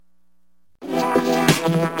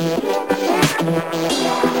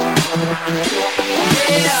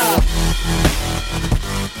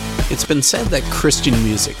It's been said that Christian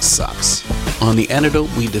music sucks. On The Antidote,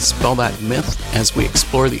 we dispel that myth as we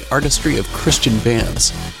explore the artistry of Christian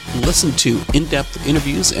bands. Listen to in-depth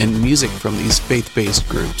interviews and music from these faith-based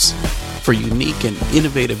groups. For unique and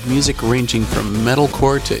innovative music ranging from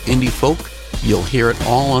metalcore to indie folk, you'll hear it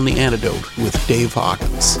all on The Antidote with Dave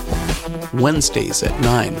Hawkins. Wednesdays at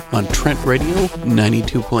 9 on Trent Radio,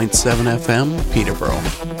 92.7 FM, Peterborough.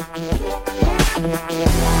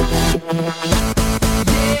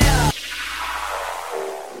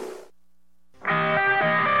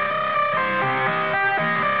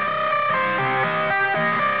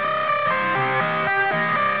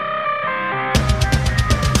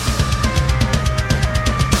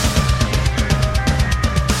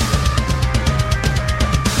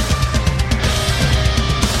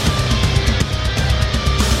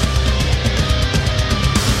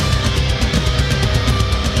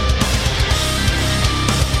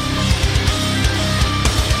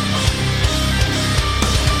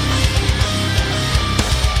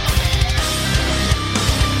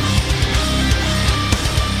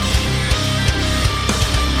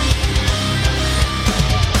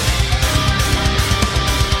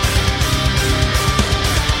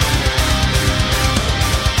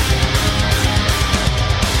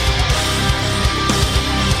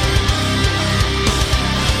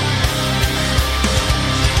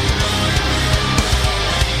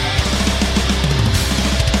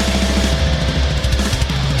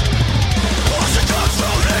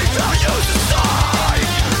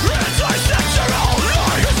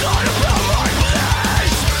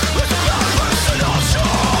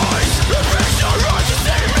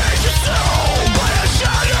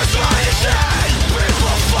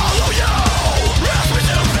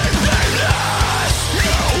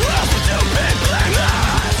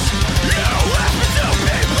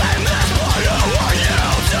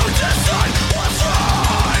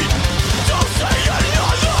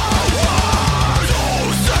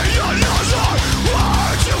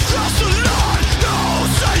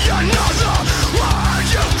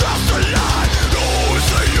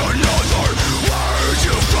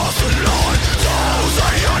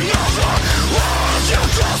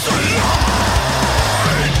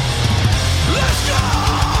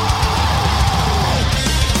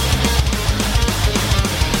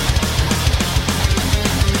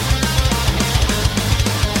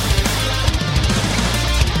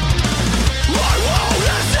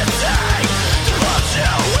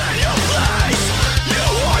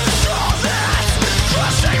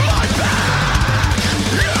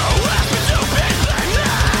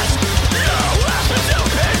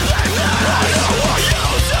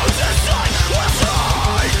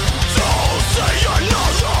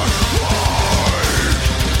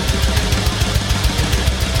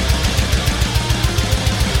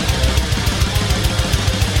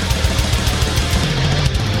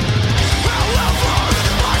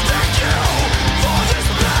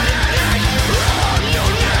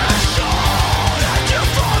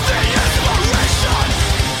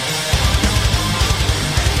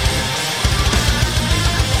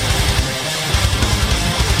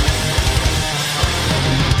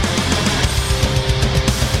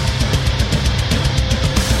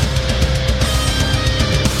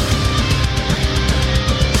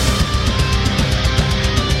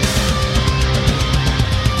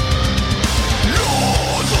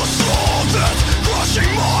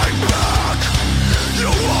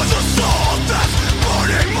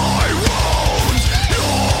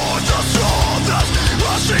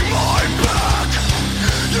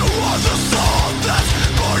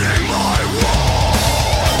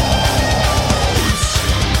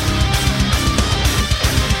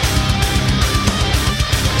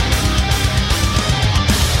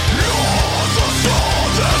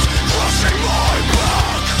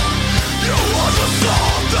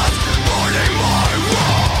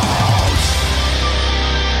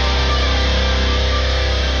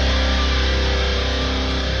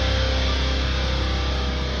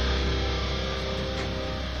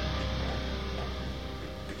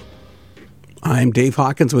 I'm Dave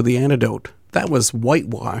Hawkins with The Antidote. That was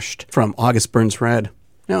Whitewashed from August Burns Red.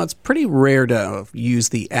 Now, it's pretty rare to use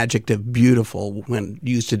the adjective beautiful when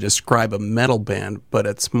used to describe a metal band, but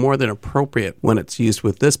it's more than appropriate when it's used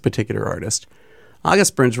with this particular artist.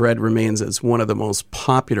 August Burns Red remains as one of the most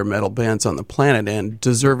popular metal bands on the planet, and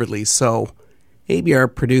deservedly so.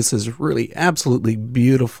 ABR produces really absolutely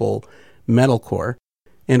beautiful metalcore,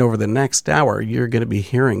 and over the next hour, you're going to be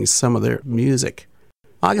hearing some of their music.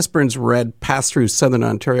 August Burns Red passed through Southern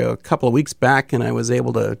Ontario a couple of weeks back, and I was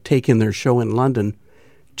able to take in their show in London.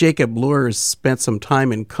 Jacob Luhrs spent some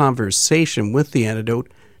time in conversation with The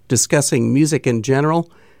Antidote, discussing music in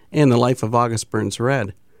general and the life of August Burns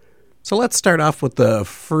Red. So let's start off with the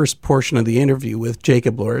first portion of the interview with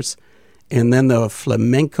Jacob Luhrs, and then the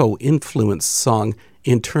flamenco-influenced song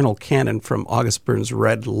Internal Canon from August Burns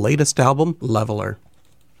Red's latest album, Leveler.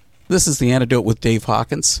 This is The Antidote with Dave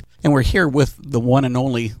Hawkins, and we're here with the one and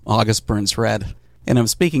only August Burns Red. And I'm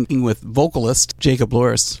speaking with vocalist Jacob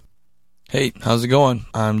Luhrs. Hey, how's it going?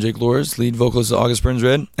 I'm Jake Luhrs, lead vocalist of August Burns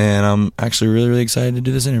Red, and I'm actually really, really excited to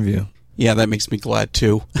do this interview. Yeah, that makes me glad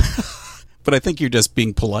too. But I think you're just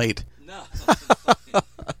being polite. No.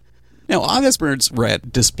 Now, August Burns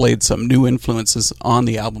Red displayed some new influences on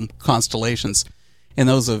the album Constellations, and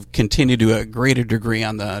those have continued to a greater degree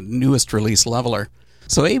on the newest release, Leveler.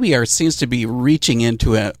 So ABR seems to be reaching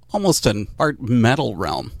into almost an art metal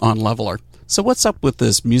realm on Leveler. So what's up with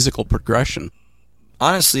this musical progression?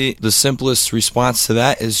 Honestly, the simplest response to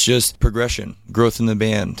that is just progression, growth in the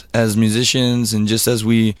band. As musicians and just as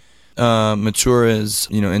we mature as,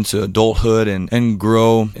 into adulthood and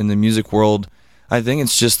grow in the music world, I think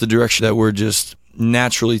it's just the direction that we're just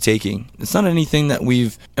naturally taking. It's not anything that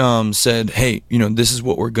we've said, hey, this is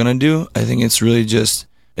what we're going to do. I think it's really just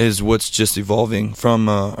is what's just evolving from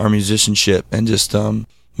our musicianship and just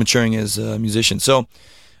maturing as a musician. So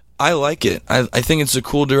I like it. I think it's a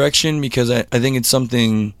cool direction because I think it's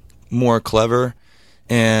something more clever.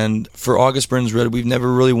 And for August Burns Red, we've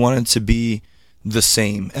never really wanted to be the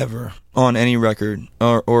same ever on any record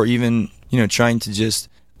or even, trying to just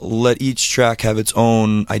let each track have its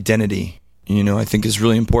own identity, I think is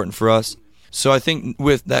really important for us. So I think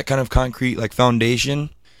with that kind of concrete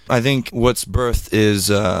foundation, I think what's birthed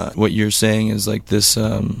is what you're saying is this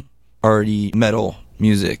already metal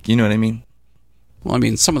music. You know what I mean? Well,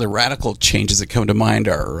 some of the radical changes that come to mind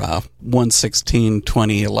are 1/16,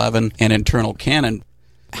 2011, and Internal Canon.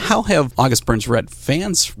 How have August Burns Red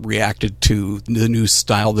fans reacted to the new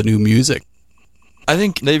style, the new music? I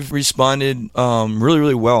think they've responded really,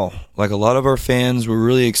 really well. A lot of our fans were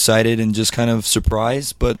really excited and just kind of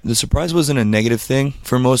surprised, but the surprise wasn't a negative thing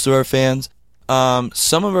for most of our fans.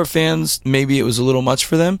 Some of our fans, maybe it was a little much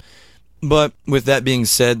for them, but with that being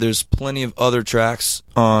said, there's plenty of other tracks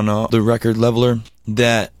on the record Leveler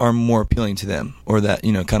that are more appealing to them or that,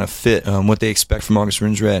 kind of fit what they expect from August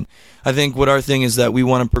Burns Red. I think what our thing is that we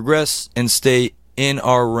want to progress and stay in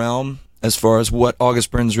our realm as far as what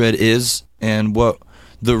August Burns Red is and what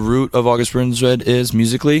the root of August Burns Red is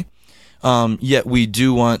musically. Yet we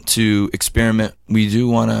do want to experiment. We do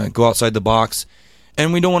want to go outside the box,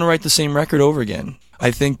 and we don't want to write the same record over again.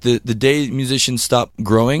 I think that the day musicians stop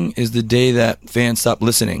growing is the day that fans stop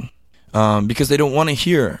listening. Because they don't want to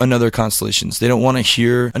hear another Constellations. They don't want to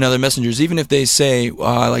hear another Messengers. Even if they say,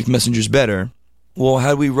 I like Messengers better. Well,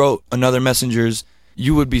 had we wrote another Messengers,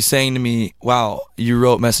 you would be saying to me, wow, you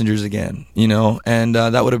wrote Messengers again, and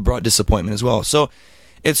that would have brought disappointment as well. So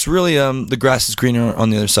it's really the grass is greener on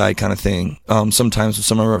the other side kind of thing, sometimes with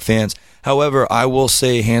some of our fans. However, I will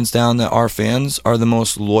say hands down that our fans are the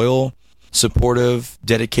most loyal, supportive,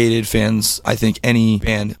 dedicated fans I think any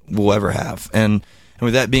band will ever have. And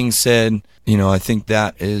with that being said, I think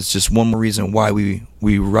that is just one more reason why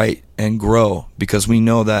we write and grow, because we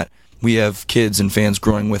know that we have kids and fans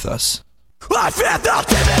growing with us. I fear the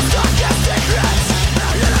demons of your secrets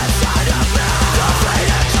inside of me. The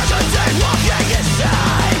faded tragedy walking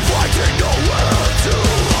inside, pointing nowhere to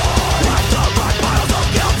hide. With the red miles of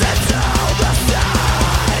guilt until the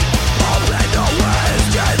side, open the ways,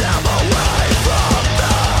 get them away from me.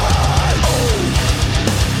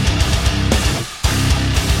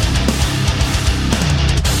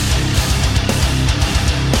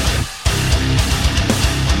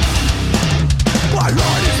 My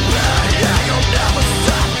light is bleeding, you'll never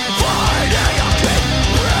stop fighting. I'll keep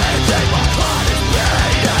breathing.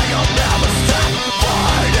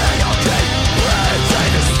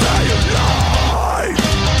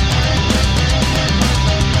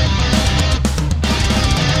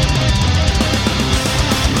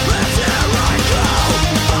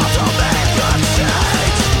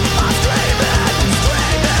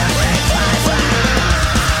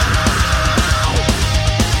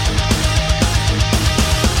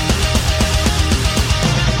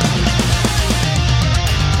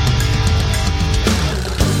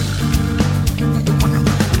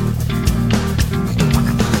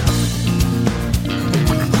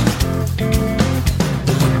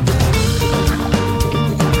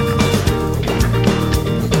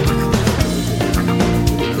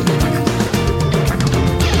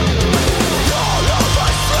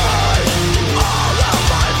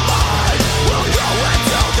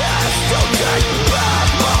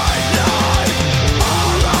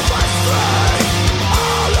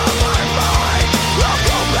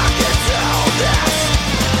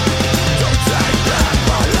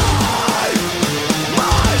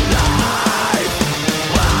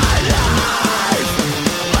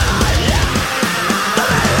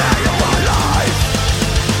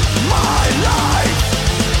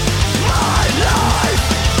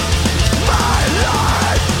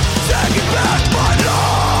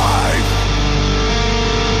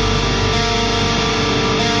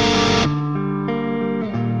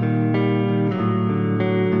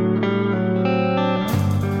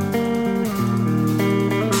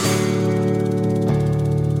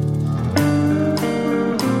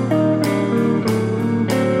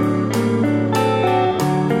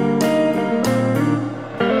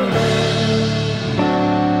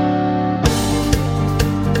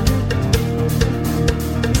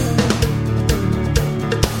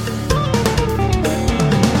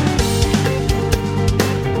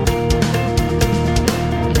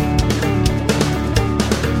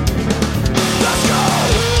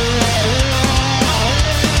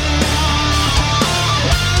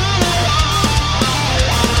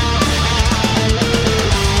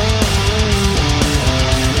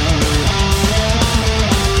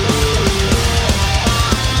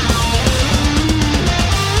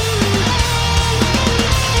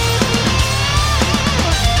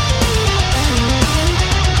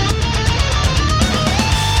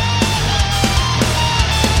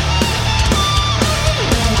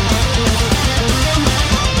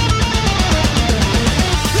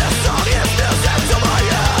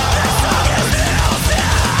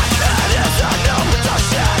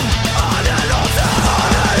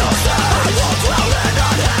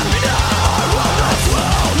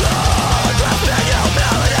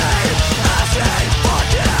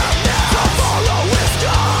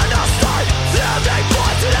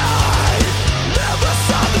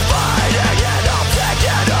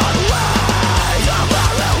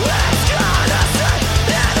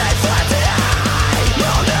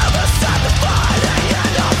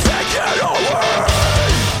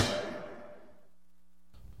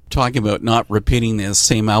 Talking about not repeating the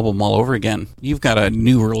same album all over again, you've got a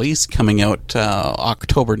new release coming out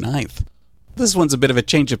October 9th. This one's a bit of a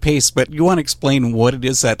change of pace, but you want to explain what it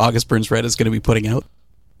is that August Burns Red is going to be putting out?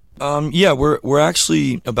 Yeah, we're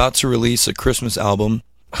actually about to release a Christmas album,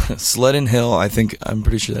 Sleddon Hill. I'm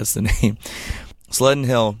pretty sure that's the name. Sleddon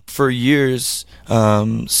Hill. For years,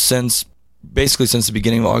 since the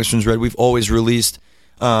beginning of August Burns Red, we've always released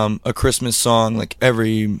a Christmas song like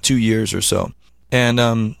every 2 years or so,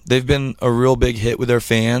 and they've been a real big hit with our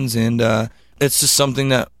fans, and it's just something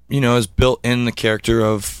that is built in the character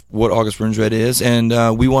of what August Burns Red is,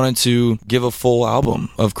 and we wanted to give a full album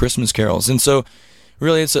of Christmas carols, and so.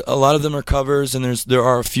 Really, it's a lot of them are covers, and there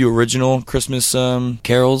are a few original Christmas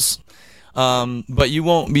carols, but you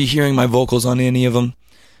won't be hearing my vocals on any of them.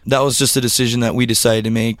 That was just a decision that we decided to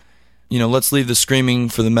make. Let's leave the screaming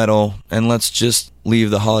for the metal, and let's just leave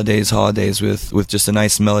the holidays with just a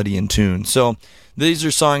nice melody and tune. So these are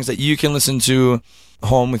songs that you can listen to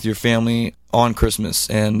home with your family on Christmas,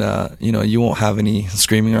 and you won't have any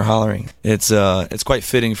screaming or hollering. It's quite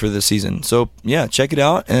fitting for this season. So yeah, check it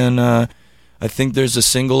out, and I think there's a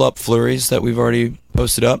single up, Flurries, that we've already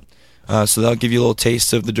posted up. So that'll give you a little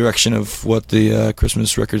taste of the direction of what the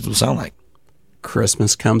Christmas records will sound like.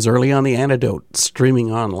 Christmas comes early on The Antidote.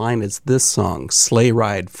 Streaming online is this song, Sleigh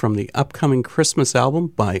Ride, from the upcoming Christmas album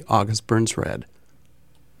by August Burns Red.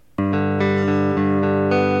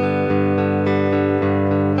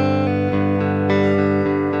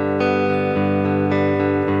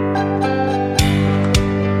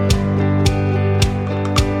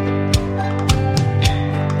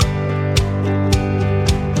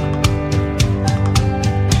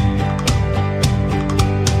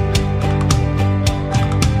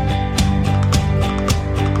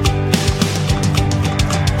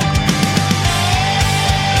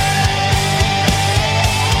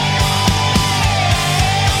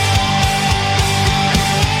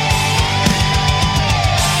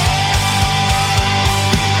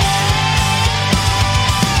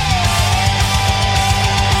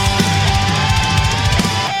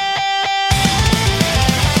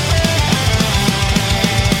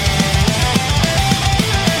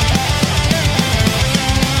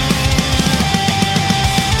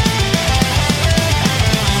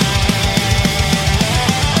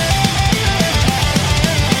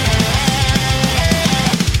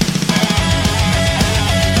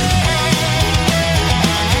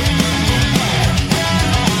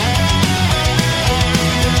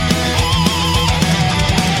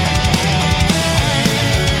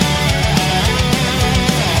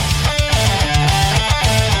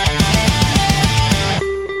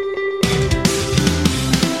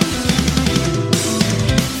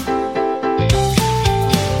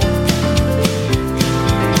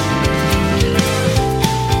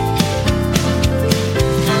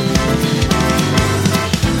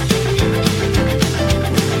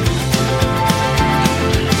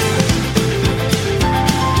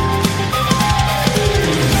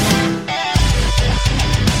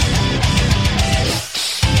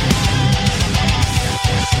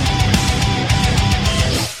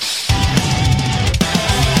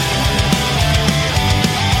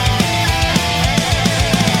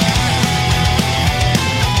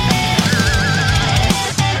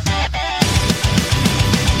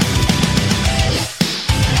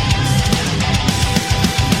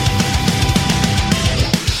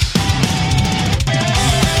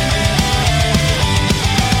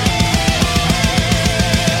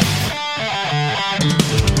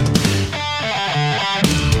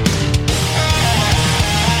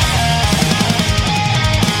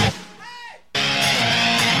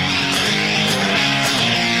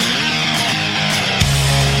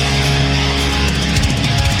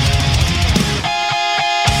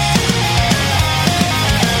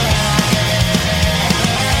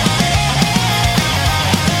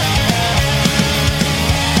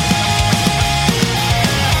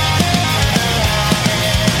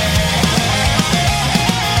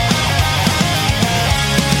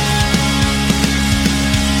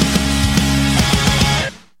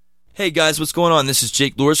 Hey guys, what's going on? This is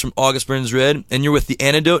Jake Lors from August Burns Red, and you're with The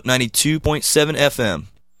Antidote 92.7 FM.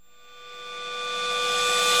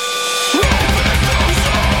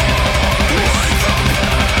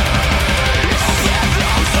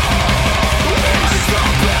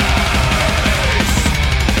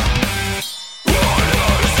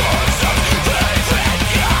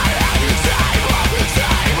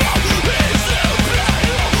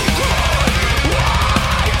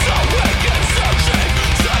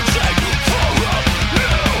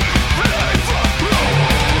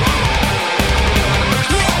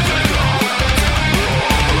 We'll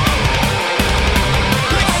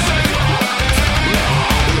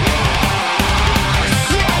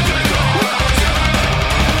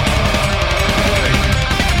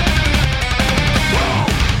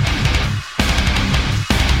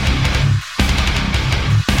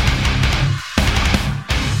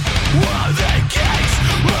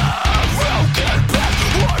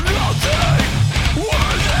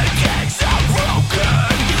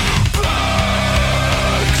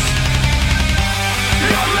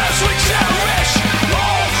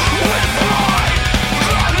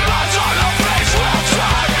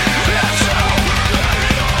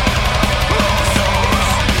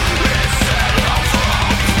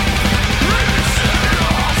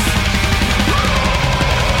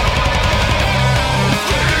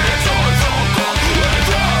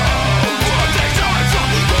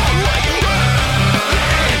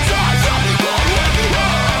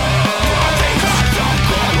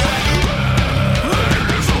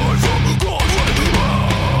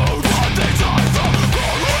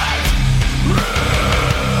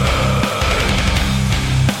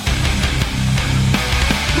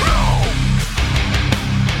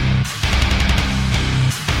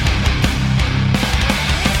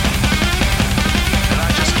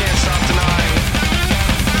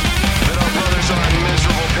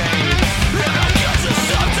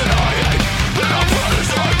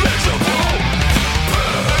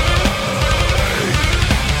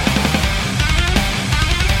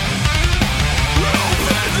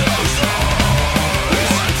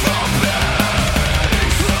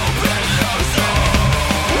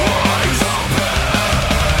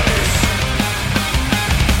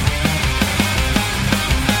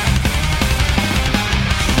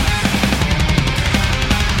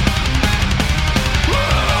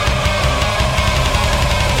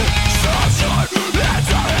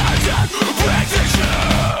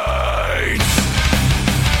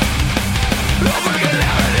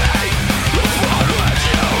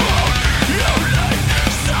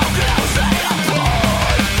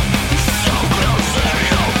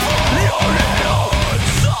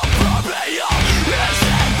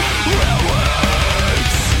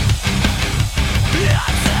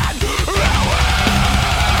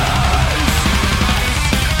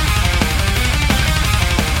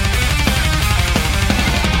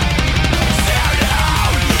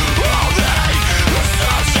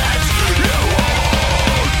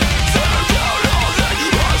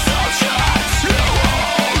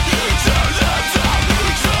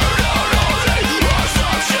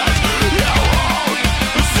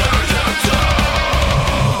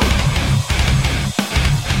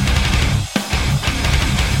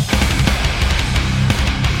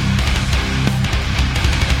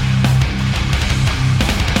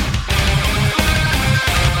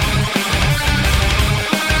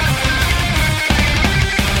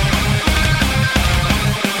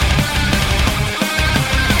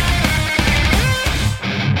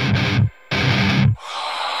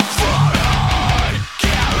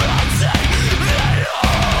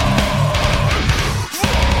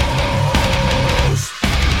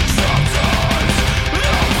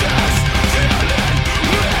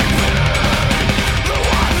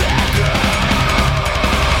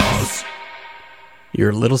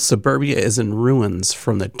Your Little Suburbia is in Ruins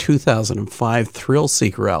from the 2005 Thrill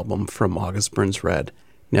Seeker album from August Burns Red.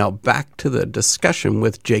 Now back to the discussion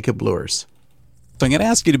with Jacob Lures. So I'm going to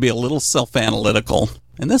ask you to be a little self-analytical,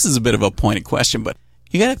 and this is a bit of a pointed question, but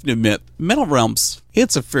you have to admit, Metal Realms,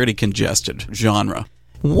 it's a fairly congested genre.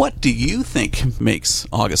 What do you think makes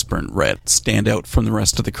August Burns Red stand out from the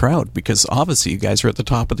rest of the crowd? Because obviously you guys are at the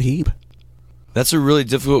top of the heap. That's a really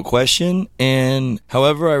difficult question, and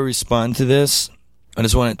however I respond to this, I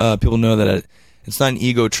just want people to know that it's not an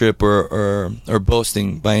ego trip or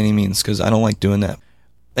boasting by any means, because I don't like doing that.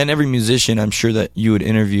 And every musician, I'm sure that you would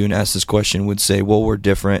interview and ask this question would say, well, we're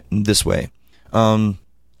different in this way. And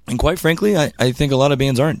quite frankly, I think a lot of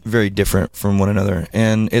bands aren't very different from one another,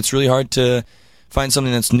 and it's really hard to find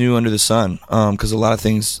something that's new under the sun, because a lot of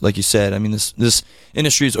things, like you said, I mean, this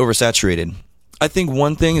industry is oversaturated. I think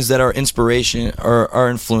one thing is that our inspiration, our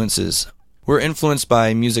influences, we're influenced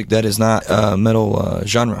by music that is not metal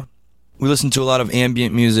genre. We listen to a lot of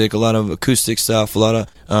ambient music, a lot of acoustic stuff, a lot of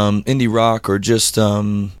indie rock, or just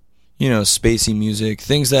spacey music,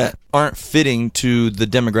 things that aren't fitting to the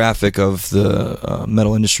demographic of the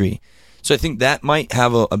metal industry. So I think that might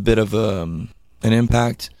have a bit of an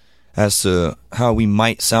impact as to how we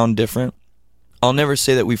might sound different. I'll never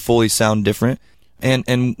say that we fully sound different.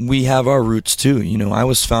 And we have our roots too. You know, I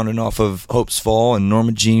was founded off of Hope's Fall and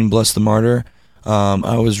Norma Jean, Bless the Martyr.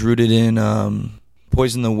 I was rooted in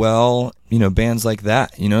Poison the Well, bands like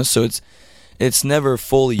that, so it's never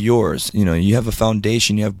fully yours. You have a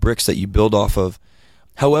foundation, you have bricks that you build off of.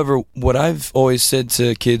 However, what I've always said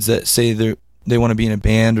to kids that say they want to be in a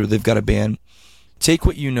band or they've got a band, take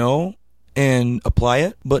what you know and apply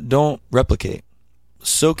it, but don't replicate.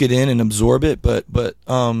 Soak it in and absorb it, but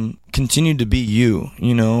continue to be you,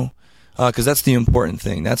 because that's the important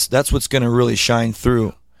thing. That's what's going to really shine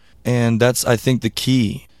through, and that's, I think, the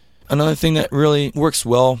key. Another thing that really works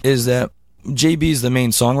well is that JB is the main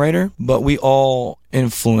songwriter, but we all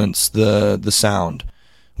influence the sound.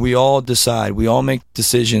 We all decide. We all make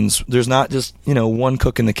decisions. There's not just one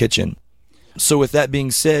cook in the kitchen. So with that being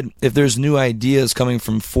said, if there's new ideas coming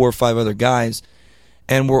from 4 or 5 other guys,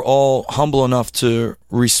 and we're all humble enough to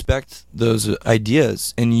respect those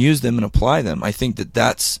ideas and use them and apply them, I think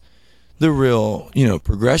that's the real,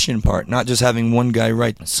 progression part. Not just having one guy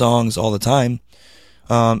write songs all the time,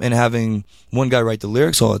 and having one guy write the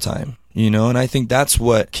lyrics all the time, And I think that's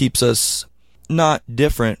what keeps us not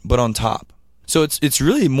different, but on top. So it's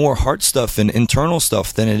really more heart stuff and internal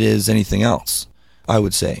stuff than it is anything else, I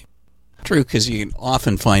would say. True, because you can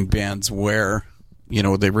often find bands where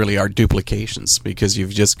they really are duplications, because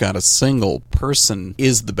you've just got a single person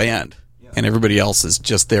is the band, and everybody else is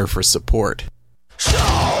just there for support. So, we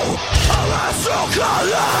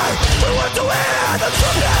went to win the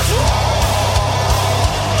truth war.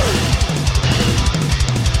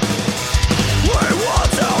 We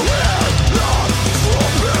want to win the truth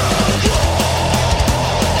war.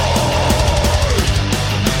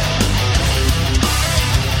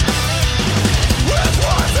 It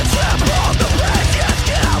was a trip of the Patriot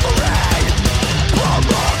cavalry, from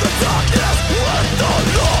all the darkness with the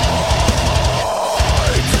light.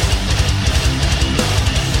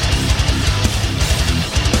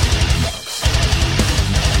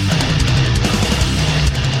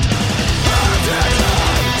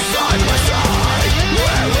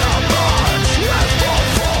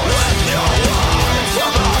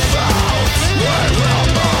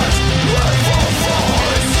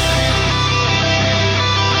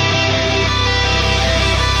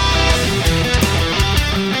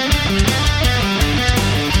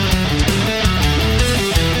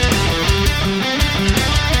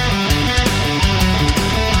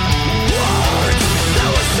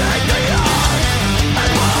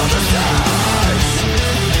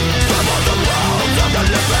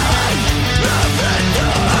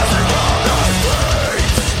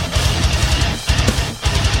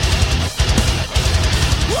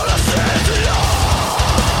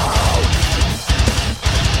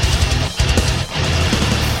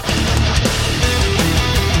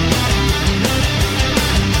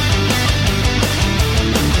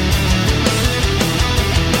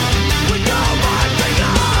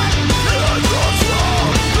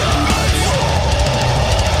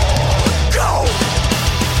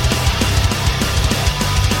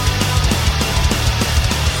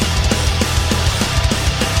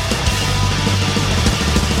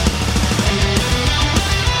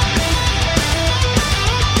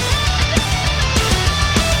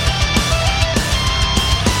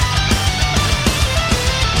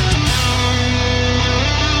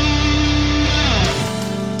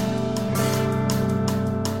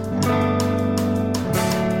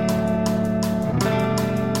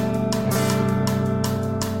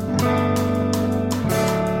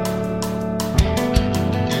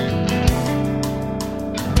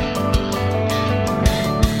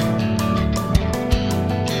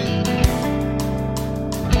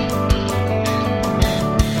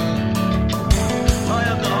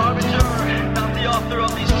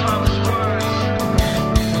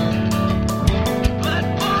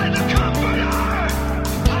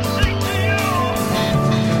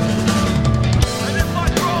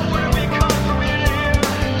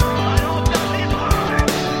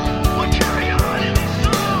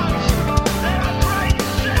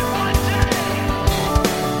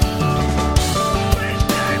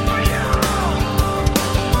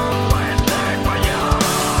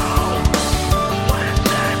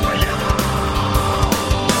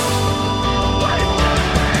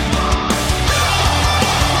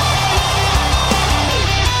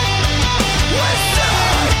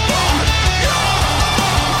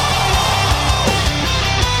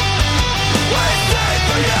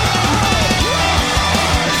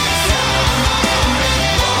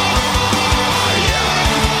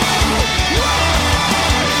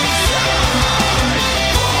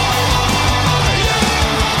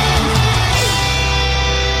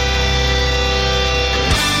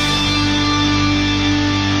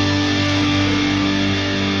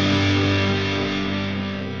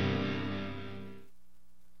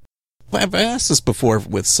 I've asked this before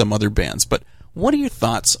with some other bands, but what are your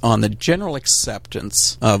thoughts on the general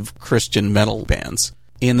acceptance of Christian metal bands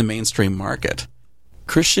in the mainstream market?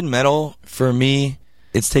 Christian metal, for me,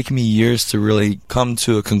 it's taken me years to really come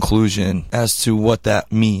to a conclusion as to what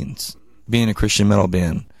that means, being a Christian metal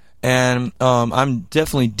band. And I'm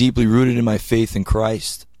definitely deeply rooted in my faith in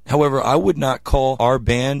Christ. However, I would not call our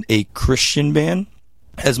band a Christian band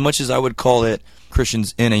as much as I would call it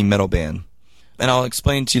Christians in a metal band. And I'll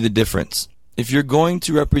explain to you the difference. If you're going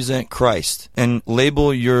to represent Christ and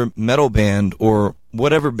label your metal band or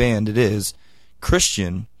whatever band it is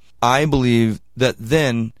Christian, I believe that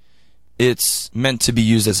then it's meant to be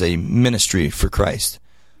used as a ministry for Christ.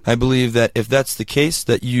 I believe that if that's the case,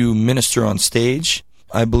 that you minister on stage.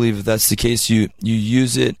 I believe if that's the case, you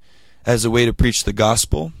use it as a way to preach the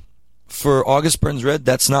gospel. For August Burns Red,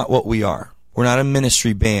 that's not what we are. We're not a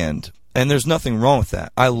ministry band. And there's nothing wrong with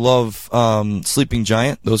that. I love Sleeping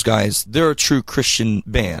Giant. Those guys, they're a true Christian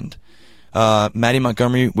band. Maddie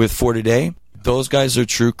Montgomery with For Today, those guys are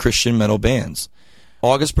true Christian metal bands.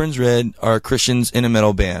 August Burns Red are Christians in a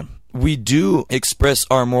metal band. We do express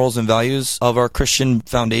our morals and values of our Christian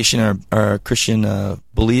foundation, our Christian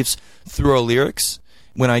beliefs through our lyrics.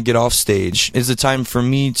 When I get off stage, it's a time for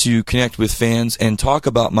me to connect with fans and talk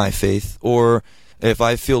about my faith, or if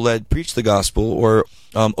I feel led, preach the gospel, or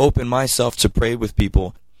open myself to pray with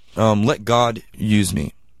people. Let God use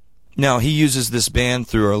me. Now, He uses this band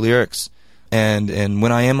through our lyrics, and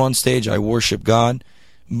when I am on stage, I worship God,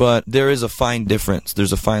 but there is a fine difference.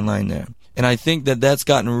 There's a fine line there. And I think that that's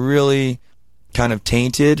gotten really kind of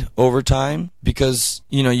tainted over time because,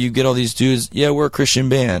 you get all these dudes, yeah, we're a Christian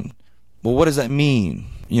band. Well, what does that mean?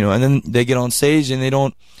 And then they get on stage and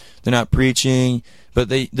they're not preaching, but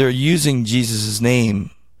they're using Jesus'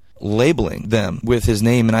 name, labeling them with His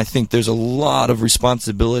name, and I think there's a lot of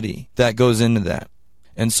responsibility that goes into that.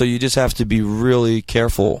 And so you just have to be really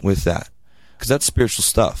careful with that, because that's spiritual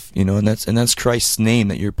stuff, and that's Christ's name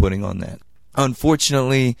that you're putting on that.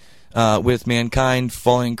 Unfortunately, with mankind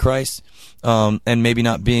following Christ, and maybe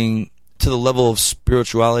not being to the level of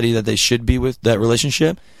spirituality that they should be with that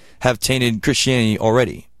relationship, have tainted Christianity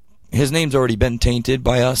already. His name's already been tainted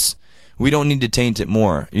by us. We don't need to taint it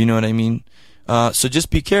more. You know what I mean? So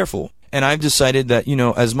just be careful. And I've decided that,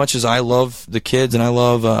 as much as I love the kids and I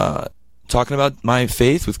love talking about my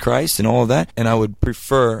faith with Christ and all of that, and I would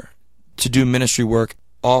prefer to do ministry work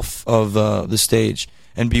off of the stage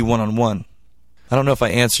and be one-on-one. I don't know if I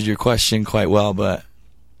answered your question quite well, but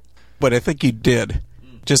I think you did.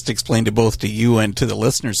 Just to explain to you and to the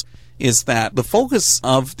listeners, is that the focus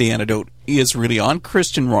of The Antidote is really on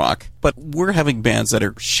Christian rock, but we're having bands that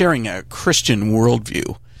are sharing a Christian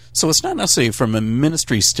worldview. So it's not necessarily from a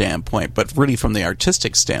ministry standpoint, but really from the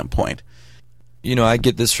artistic standpoint. I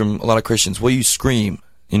get this from a lot of Christians. Well, you scream,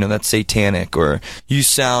 that's satanic, or you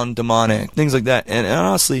sound demonic, things like that. And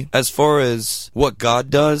honestly, as far as what God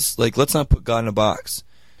does, let's not put God in a box.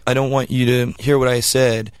 I don't want you to hear what I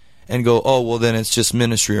said and go, oh, well, then it's just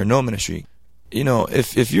ministry or no ministry.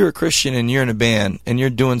 If you're a Christian and you're in a band and you're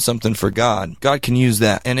doing something for God, God can use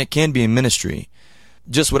that, and it can be a ministry.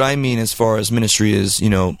 Just what I mean as far as ministry is,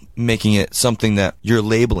 making it something that you're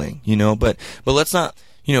labeling, but let's not,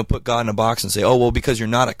 put God in a box and say, oh, well, because you're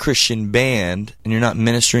not a Christian band and you're not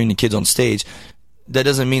ministering to kids on stage, that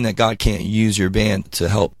doesn't mean that God can't use your band to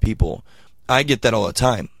help people. I get that all the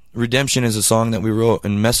time. Redemption is a song that we wrote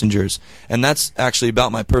in Messengers, and that's actually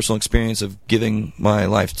about my personal experience of giving my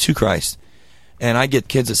life to Christ. And I get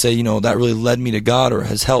kids that say, that really led me to God or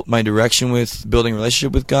has helped my direction with building a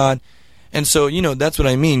relationship with God. And so, that's what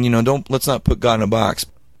I mean. Let's not put God in a box.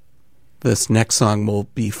 This next song will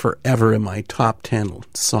be forever in my top 10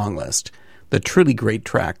 song list. The truly great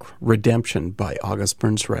track, Redemption by August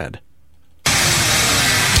Burns Red.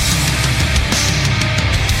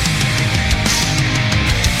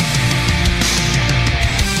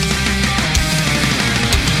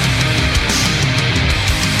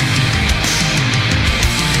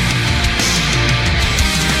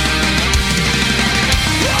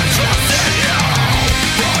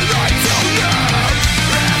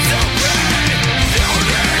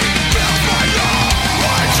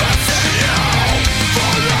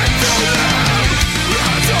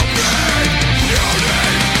 Let's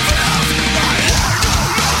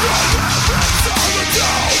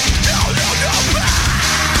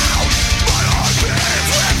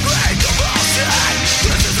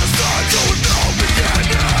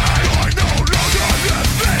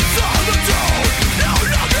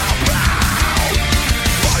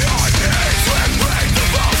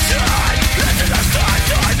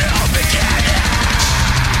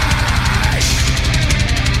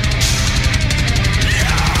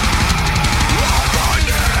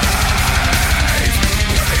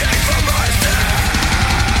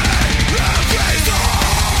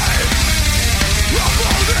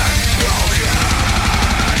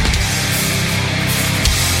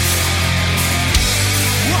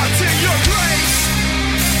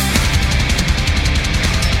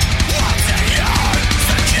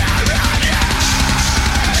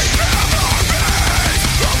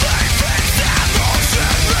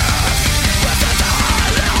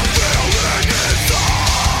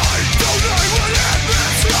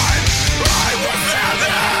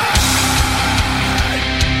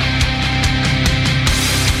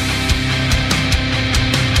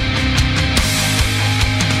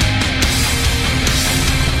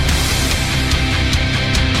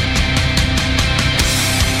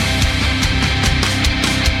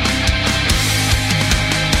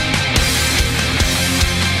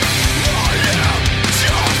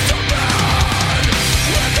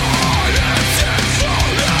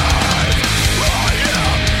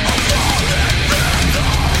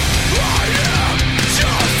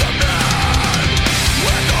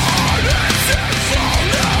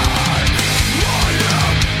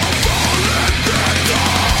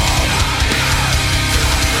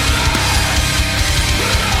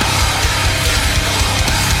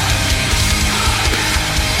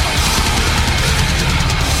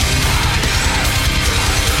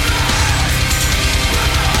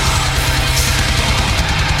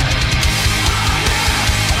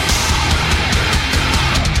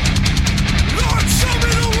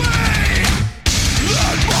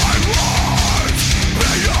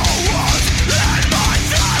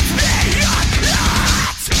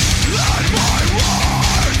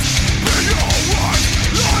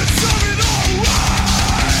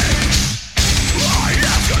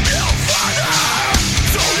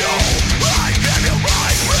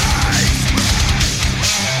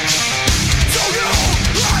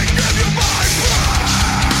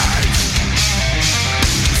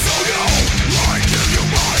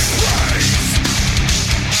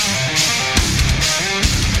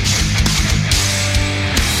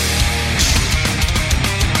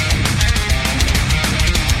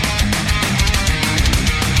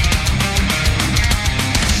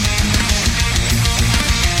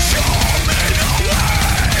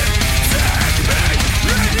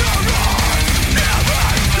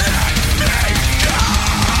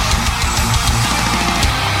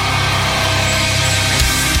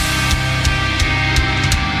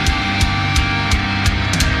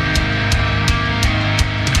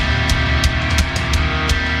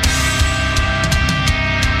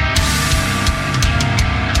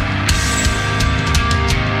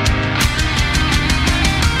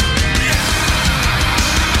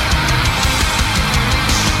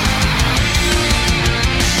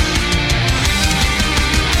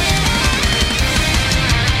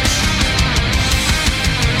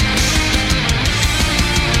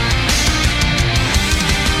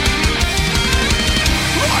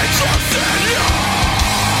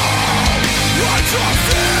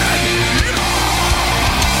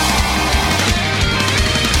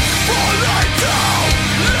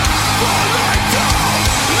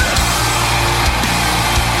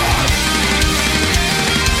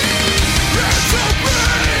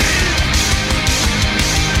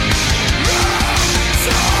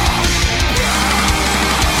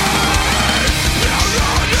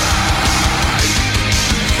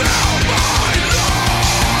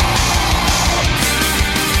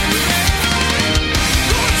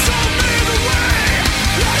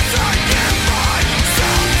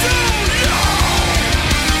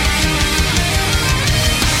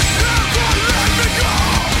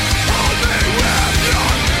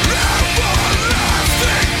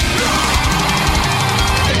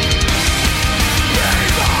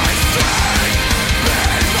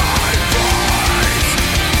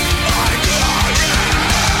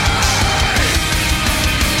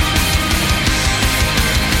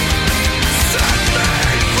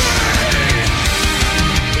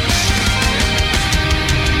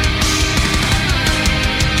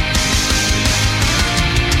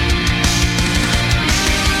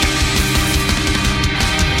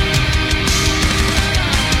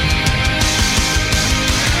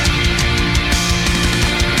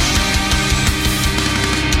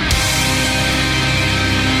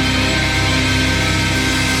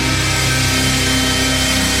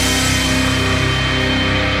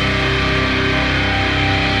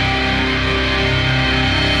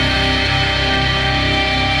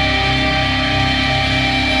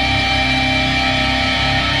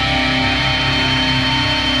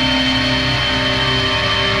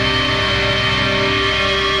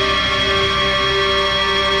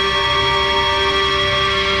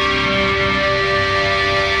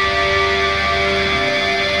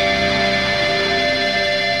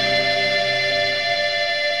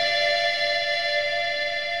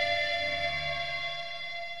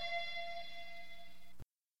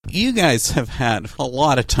You guys have had a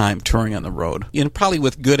lot of time touring on the road, and probably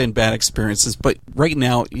with good and bad experiences, but right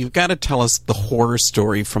now, you've got to tell us the horror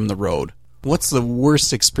story from the road. What's the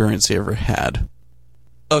worst experience you ever had?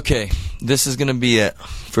 Okay, this is going to be it,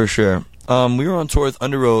 for sure. We were on tour with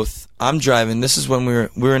Under Oath. I'm driving. This is when we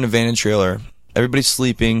were in a van and trailer. Everybody's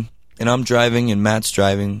sleeping, and I'm driving, and Matt's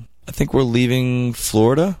driving. I think we're leaving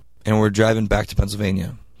Florida, and we're driving back to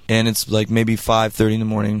Pennsylvania. And it's like maybe 5:30 in the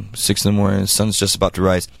morning, 6 in the morning, and the sun's just about to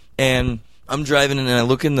rise. And I'm driving, and I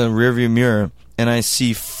look in the rearview mirror, and I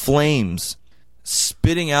see flames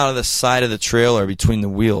spitting out of the side of the trailer between the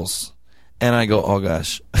wheels. And I go, oh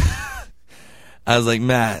gosh. I was like,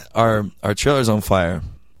 Matt, our trailer's on fire.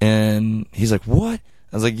 And he's like, what?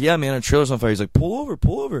 I was like, yeah, man, our trailer's on fire. He's like, pull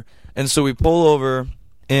over. And so we pull over,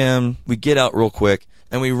 and we get out real quick,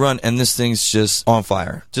 and we run, and this thing's just on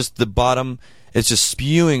fire. Just the bottom, it's just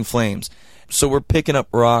spewing flames. So we're picking up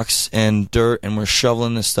rocks and dirt, and we're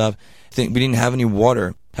shoveling this stuff. I think we didn't have any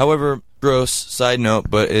water. However, gross side note,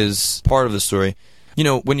 but is part of the story. You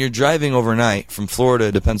know, when you're driving overnight from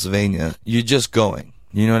Florida to Pennsylvania, you're just going.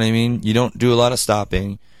 You know what I mean? You don't do a lot of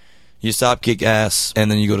stopping. You stop, kick ass,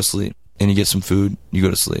 and then you go to sleep. And you get some food, you go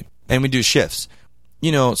to sleep. And we do shifts.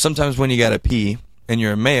 You know, sometimes when you gotta pee, and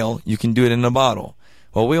you're a male, you can do it in a bottle.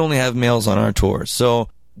 Well, we only have males on our tour. So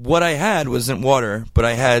what I had wasn't water, but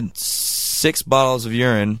I had 6 bottles of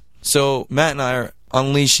urine. So Matt and I are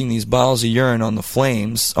unleashing these bottles of urine on the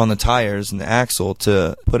flames, on the tires and the axle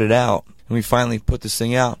to put it out. And we finally put this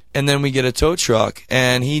thing out. And then we get a tow truck,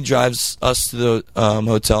 and he drives us to the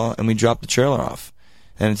hotel, and we drop the trailer off.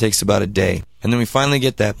 And it takes about a day. And then we finally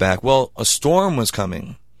get that back. Well, a storm was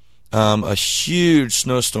coming, a huge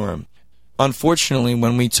snowstorm. Unfortunately,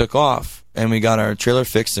 when we took off and we got our trailer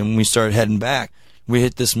fixed and we started heading back, we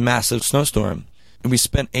hit this massive snowstorm. And we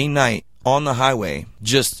spent a night on the highway,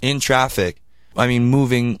 just in traffic. I mean,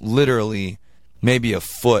 moving literally maybe a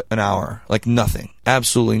foot an hour, like nothing,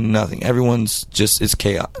 absolutely nothing. Everyone's just, it's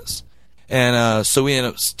chaos. And so we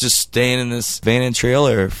ended up just staying in this van and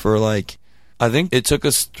trailer for like, I think it took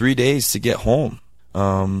us 3 days to get home.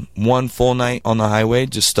 1 full night on the highway,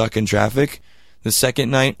 just stuck in traffic. The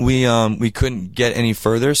second night, we couldn't get any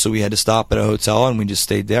further, so we had to stop at a hotel, and we just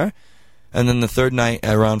stayed there. And then the third night,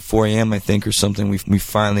 at around 4 a.m., I think, or something, we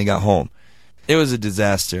finally got home. It was a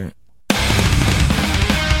disaster.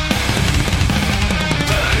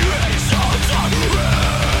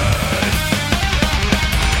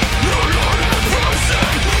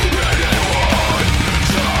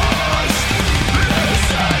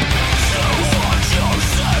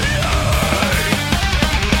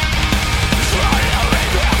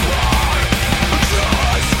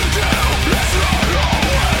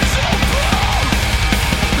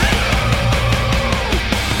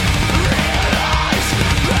 Realize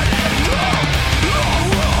that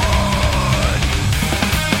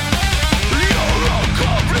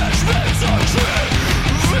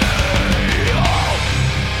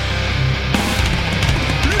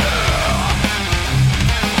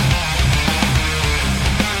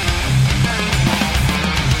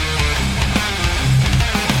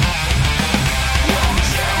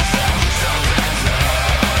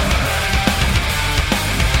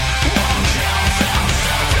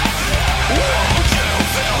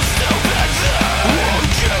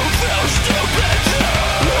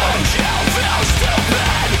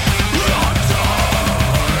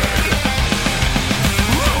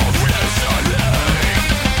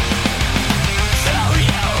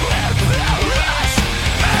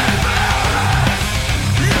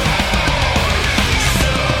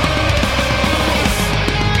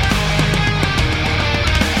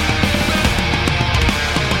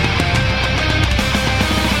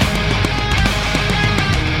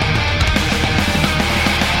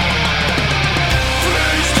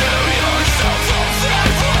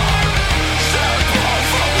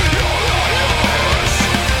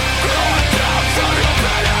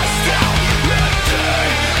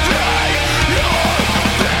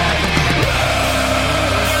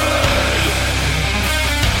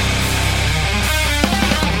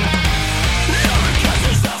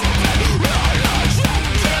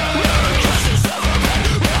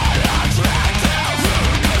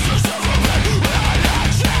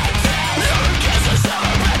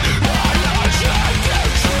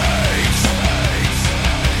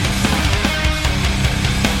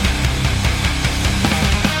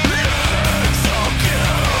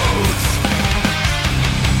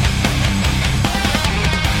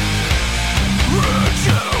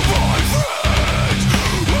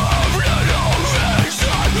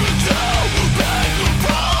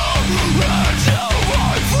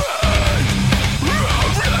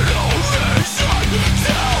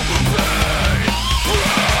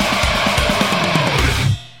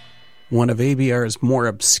One of ABR's more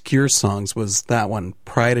obscure songs was that one,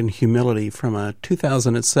 Pride and Humility, from a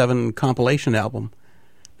 2007 compilation album.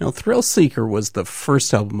 Now, Thrill Seeker was the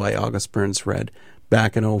first album by August Burns Red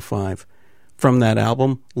back in 2005. From that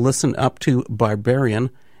album, listen up to Barbarian,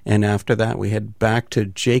 and after that we head back to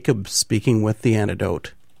Jacob speaking with The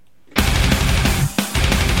Antidote.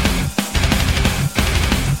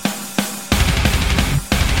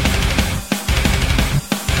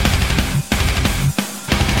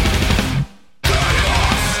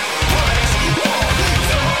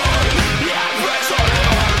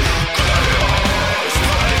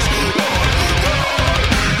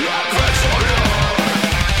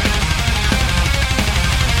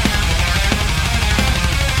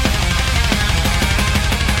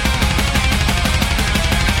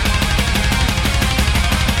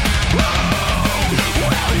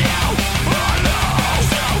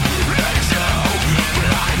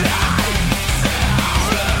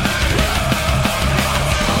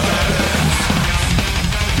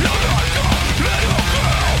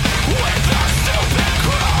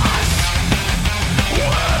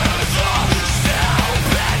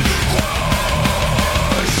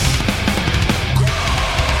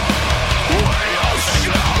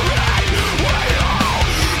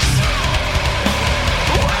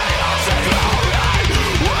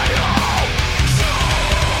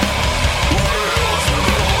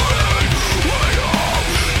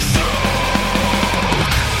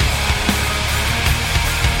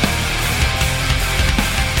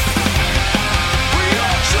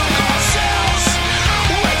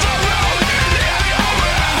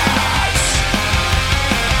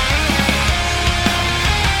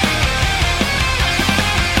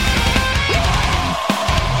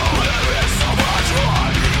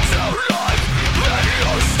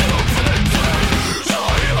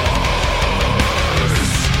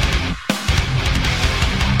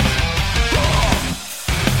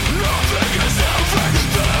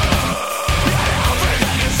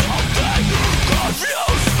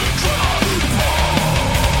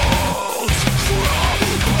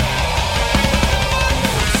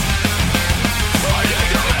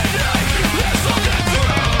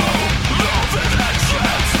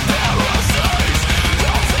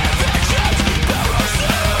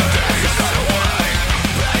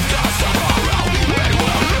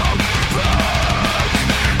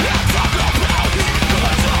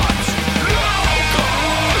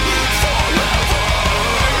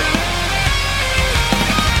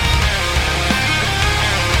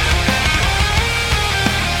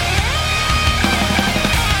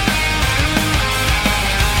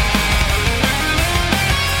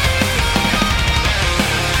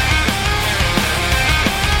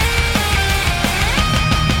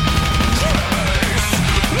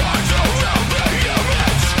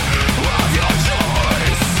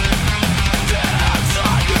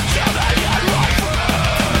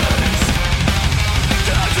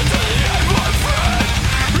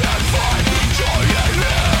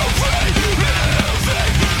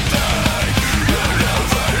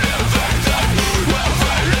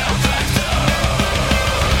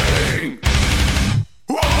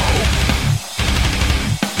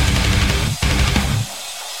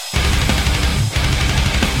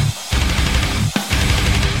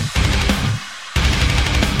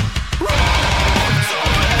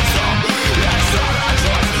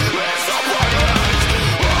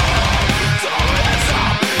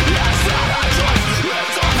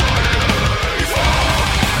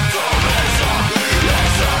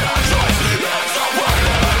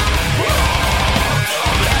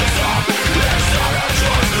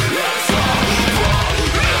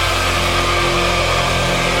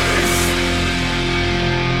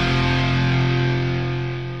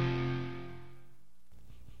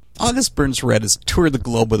 August Burns Red has toured the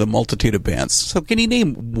globe with a multitude of bands. So can you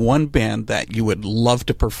name one band that you would love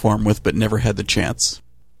to perform with but never had the chance?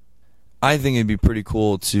 I think it'd be pretty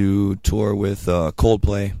cool to tour with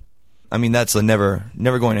Coldplay. I mean, that's never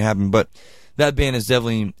going to happen, but that band has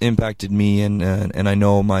definitely impacted me and I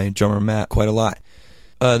know my drummer Matt quite a lot.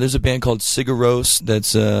 There's a band called Sigur Rós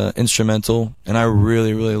that's instrumental, and I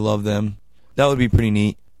really, really love them. That would be pretty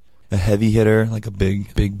neat. A heavy hitter, like a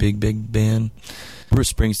big band.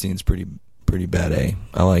 Bruce Springsteen's pretty bad, eh?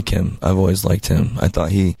 I like him. I've always liked him. I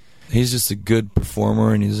thought he's just a good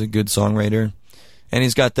performer, and he's a good songwriter. And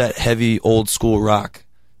he's got that heavy, old school rock.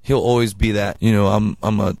 He'll always be that, I'm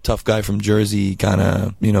a tough guy from Jersey, kind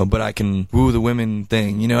of, but I can woo the women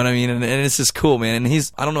thing, you know what I mean? And it's just cool, man.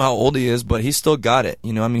 And I don't know how old he is, but he's still got it,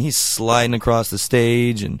 he's sliding across the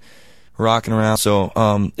stage and rocking around. So,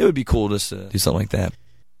 it would be cool just to do something like that.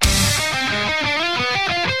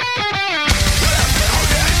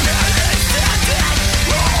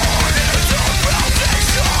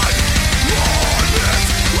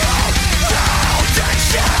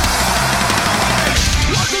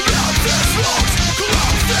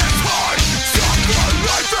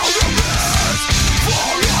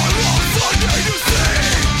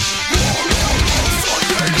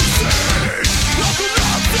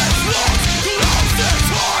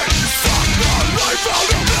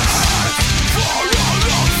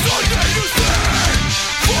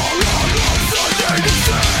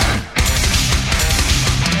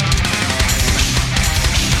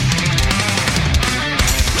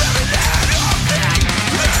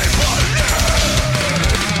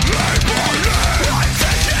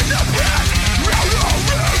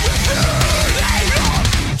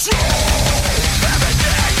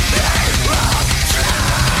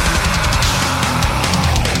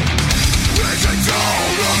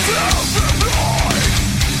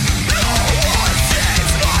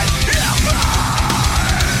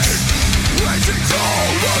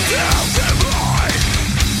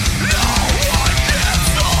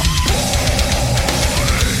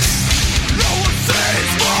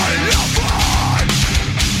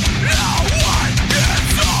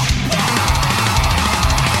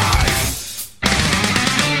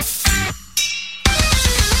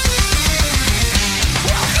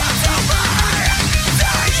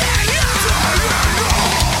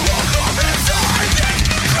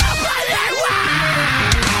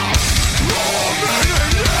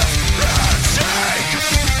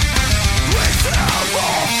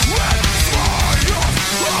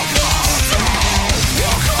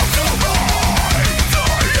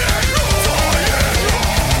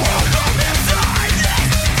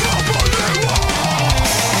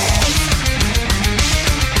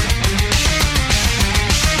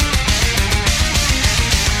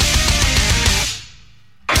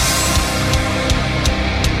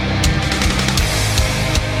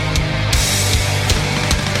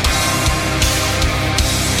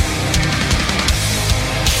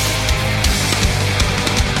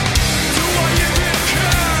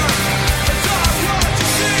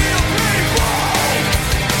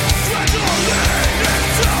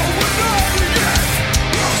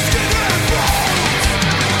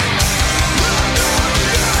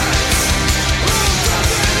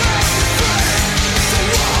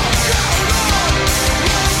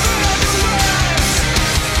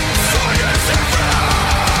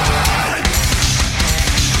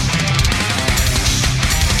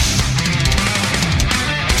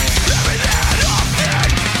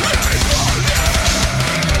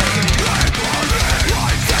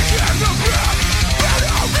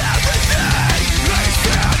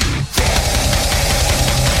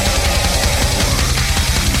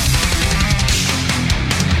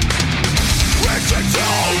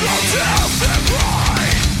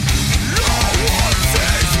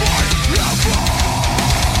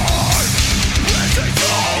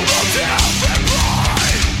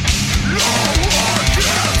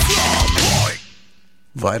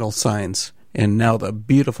 Vital Signs. And now the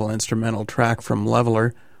beautiful instrumental track from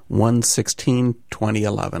Leveler,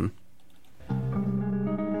 1/16/2011.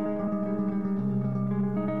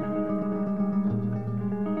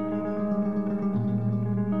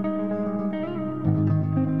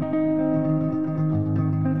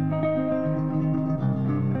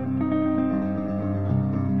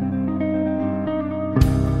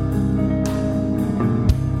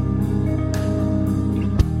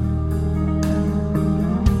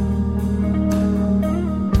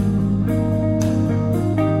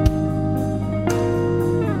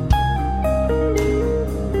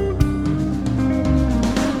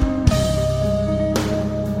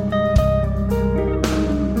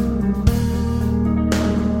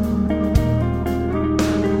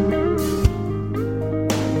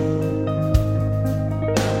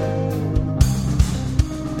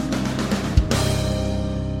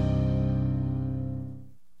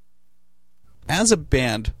 As a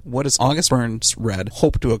band, what does August Burns Red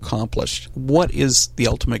hope to accomplish? What is the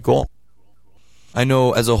ultimate goal? I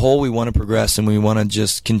know as a whole we want to progress and we want to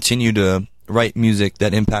just continue to write music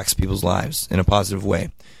that impacts people's lives in a positive way.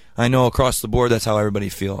 I know across the board that's how everybody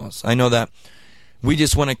feels. I know that we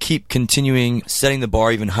just want to keep continuing setting the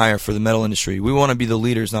bar even higher for the metal industry. We want to be the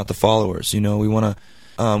leaders, not the followers. You know, we want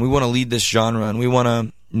to lead this genre, and we want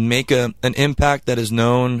to make an impact that is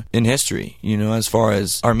known in history, you know, as far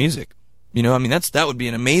as our music. You know, I mean, that would be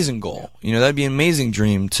an amazing goal. You know, that'd be an amazing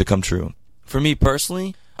dream to come true. For me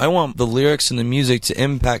personally, I want the lyrics and the music to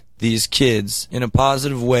impact these kids in a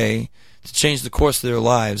positive way, to change the course of their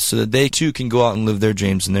lives so that they too can go out and live their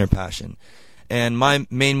dreams and their passion. And my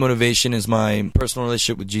main motivation is my personal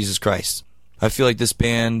relationship with Jesus Christ. I feel like this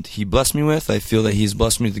band he blessed me with. I feel that he's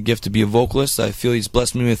blessed me with the gift to be a vocalist. I feel he's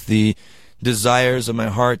blessed me with the desires of my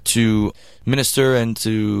heart to minister and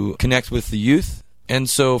to connect with the youth. And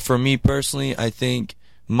so for me personally, I think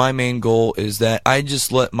my main goal is that I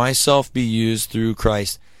just let myself be used through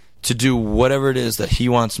Christ to do whatever it is that he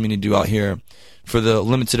wants me to do out here for the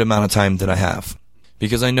limited amount of time that I have.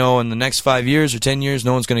 Because I know in the next 5 years or 10 years,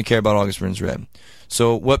 no one's going to care about August Burns Red.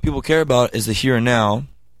 So what people care about is the here and now,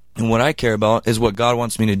 and what I care about is what God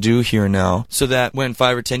wants me to do here and now, so that when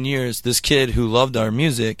 5 or 10 years, this kid who loved our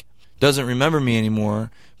music doesn't remember me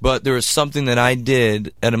anymore, but there was something that I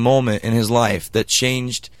did at a moment in his life that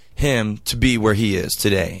changed him to be where he is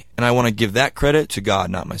today. And I want to give that credit to God,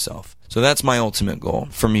 not myself. So that's my ultimate goal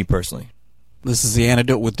for me personally. This is The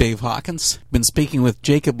Antidote with Dave Hawkins. Been speaking with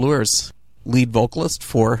Jacob Luers, lead vocalist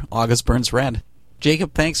for August Burns Red.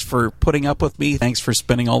 Jacob, thanks for putting up with me. Thanks for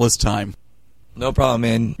spending all this time. No problem,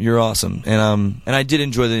 man. You're awesome. And I did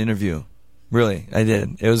enjoy the interview. Really, I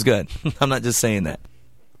did. It was good. I'm not just saying that.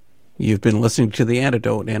 You've been listening to The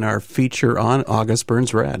Antidote and our feature on August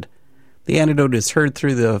Burns Red. The Antidote is heard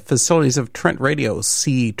through the facilities of Trent Radio,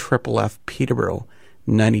 CFFF Peterborough,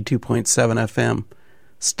 92.7 FM.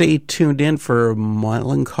 Stay tuned in for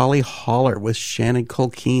Melancholy Holler with Shannon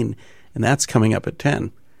Culkeen, and that's coming up at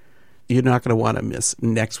 10. You're not going to want to miss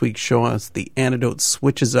next week's show as The Antidote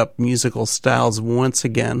switches up musical styles once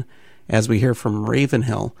again as we hear from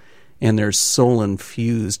Ravenhill and their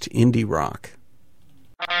soul-infused indie rock.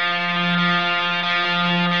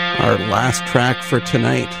 Our last track for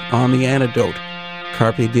tonight on The Antidote,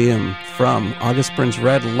 Carpe Diem from August Burns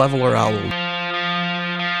Red Leveler album.